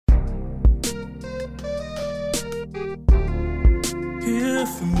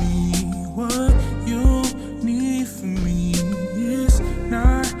here for me. What you need from me is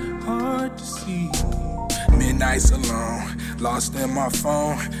not hard to see. Midnights alone, lost in my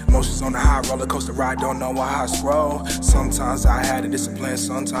phone. Emotions on the high roller coaster ride, don't know why I scroll. Sometimes I had a discipline,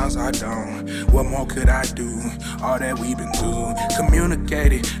 sometimes I don't. What more could I do? All that we've been through.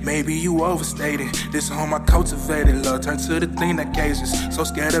 Communicated, maybe you overstated. This home I cultivated, love turned to the thing that cages. So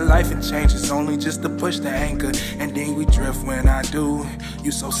scared of life and changes, only just to push the anchor. And then we drift when I do.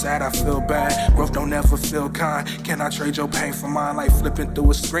 You so sad, I feel bad. Growth don't ever feel kind. Can I trade your pain for mine like flipping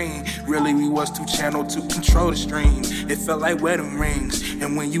through a screen? Really, we was too channeled to control the stream. It felt like wedding rings.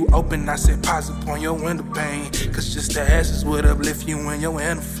 And when you open, I said pause upon your window pane. Cause just the ashes would uplift you when you're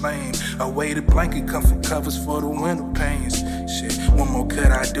in a flame. A weighted blanket, comfort covers for the window panes. Shit, what more could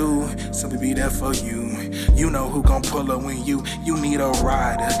I do? Simply be there for you. You know who gon' pull up when you need a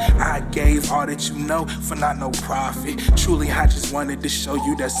rider. I gave all that you know for not no profit. Truly, I just wanted to show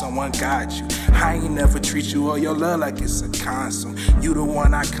you that someone got you. I ain't never treat you or your love like it's a console. You the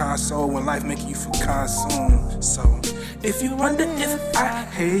one I console when life make you feel consumed. So, if you wonder if I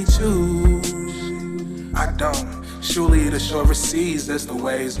hate you, I don't. Surely the shore recedes, that's the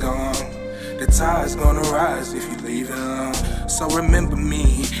way it's gone. The tide's gonna rise if you leave it alone. So remember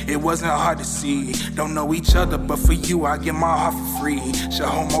me, it wasn't hard to see. Don't know each other, but for you I give my heart for free. Show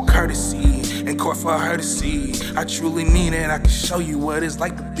her more courtesy, and court for her to see. I truly mean it, I can show you what it's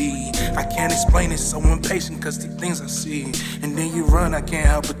like to be. I can't explain it, so impatient cause the things I see. And then you run, I can't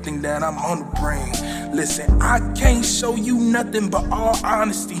help but think that I'm on the brain. Listen, I can't show you nothing but all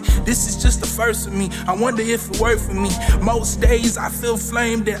honesty. This is just the first of me, I wonder if it worked for me. Most days I feel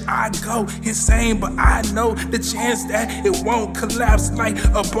flamed and I go insane, but I know the chance that it won't collapse like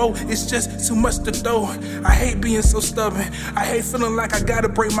a boat. It's just too much to throw. I hate being so stubborn. I hate feeling like I gotta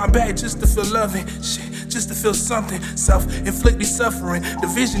break my back just to feel loving. Shit, just to feel something. Self-inflicted suffering, the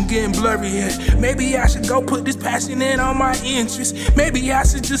vision getting blurry here. Maybe I should go put this passion in on my interests. Maybe I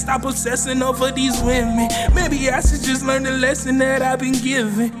should just stop obsessing over these women. Maybe I should just learn the lesson that I've been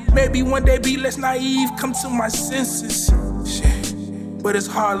given. Maybe one day be less naive, come to my senses. Shit, but it's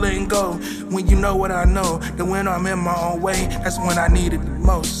hard letting go when you know what I know. That when I'm in my own way, that's when I need it the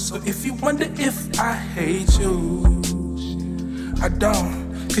most. So if you wonder if I hate you, I don't.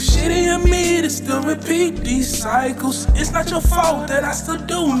 Cause shit in me to still repeat these cycles. It's not your fault that I still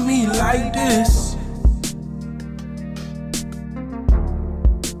do me like this.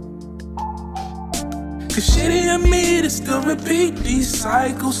 Cause shit in me to still repeat these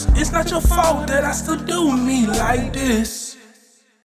cycles. It's not your fault that I still do me like this.